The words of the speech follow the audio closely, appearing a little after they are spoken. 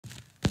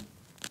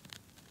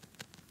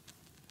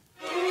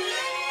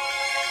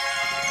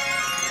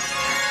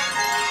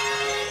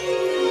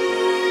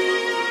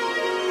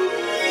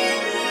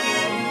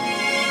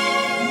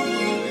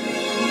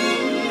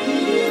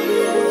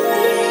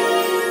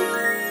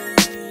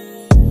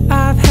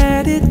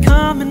it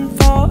coming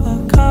for a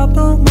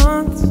couple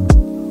months.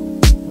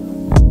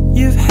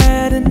 You've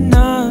had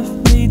enough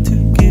need to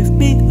give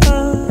me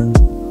up.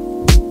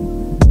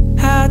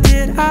 How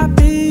did I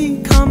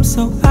become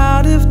so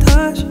out of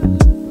touch?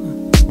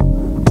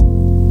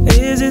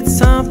 Is it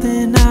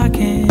something I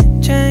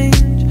can't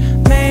change?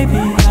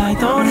 Maybe I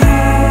don't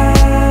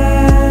have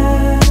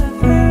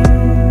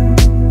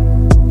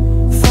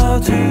for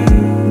two.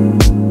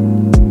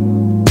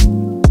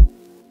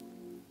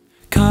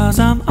 'Cause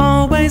I'm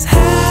always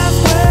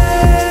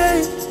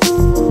halfway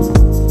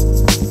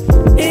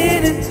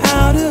in and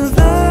out of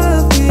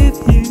love with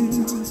you.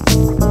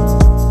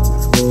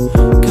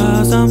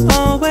 'Cause I'm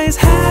always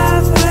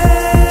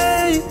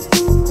halfway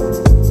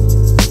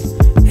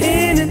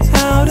in and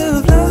out of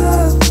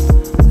love,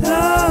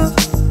 love,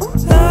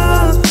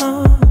 love.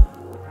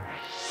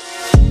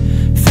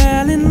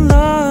 Fell in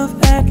love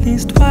at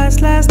least twice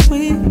last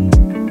week.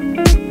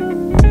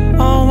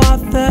 Oh, what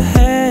the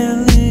hell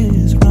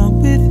is wrong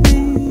with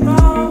me?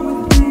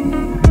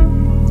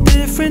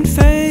 Different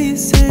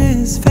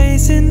faces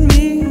facing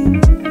me.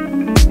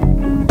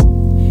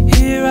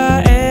 Here I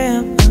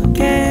am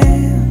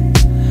again.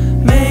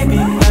 Maybe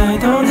I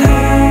don't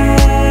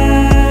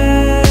have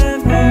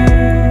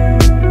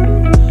room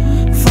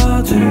for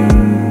two.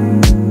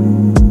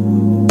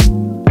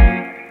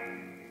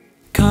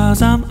 'Cause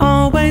I'm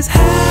always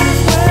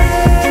halfway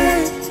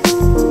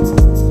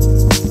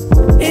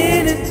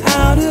in and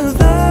out of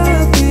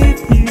love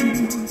with you.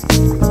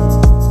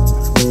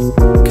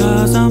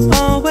 'Cause I'm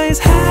always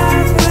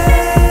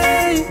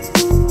halfway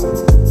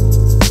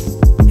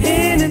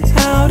in and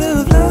out of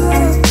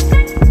love,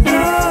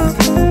 love,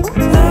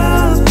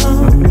 love.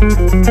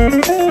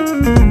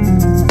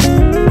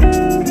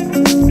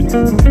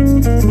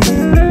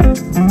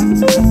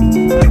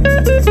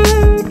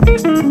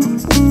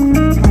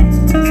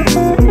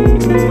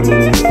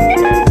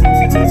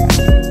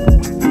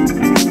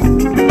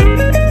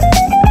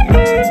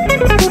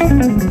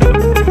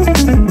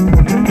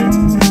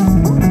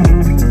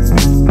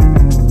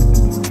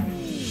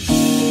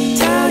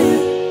 Tell you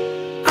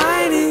I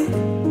need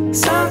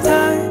some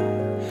time.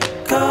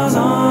 Goes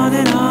on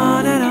and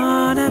on and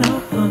on and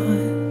on.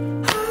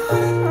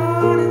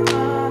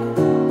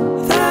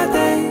 The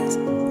days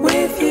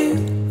with you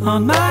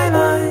on my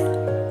mind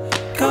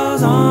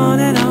goes on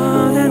and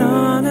on and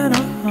on and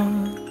on.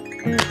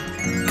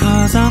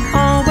 'Cause I'm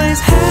always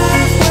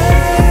happy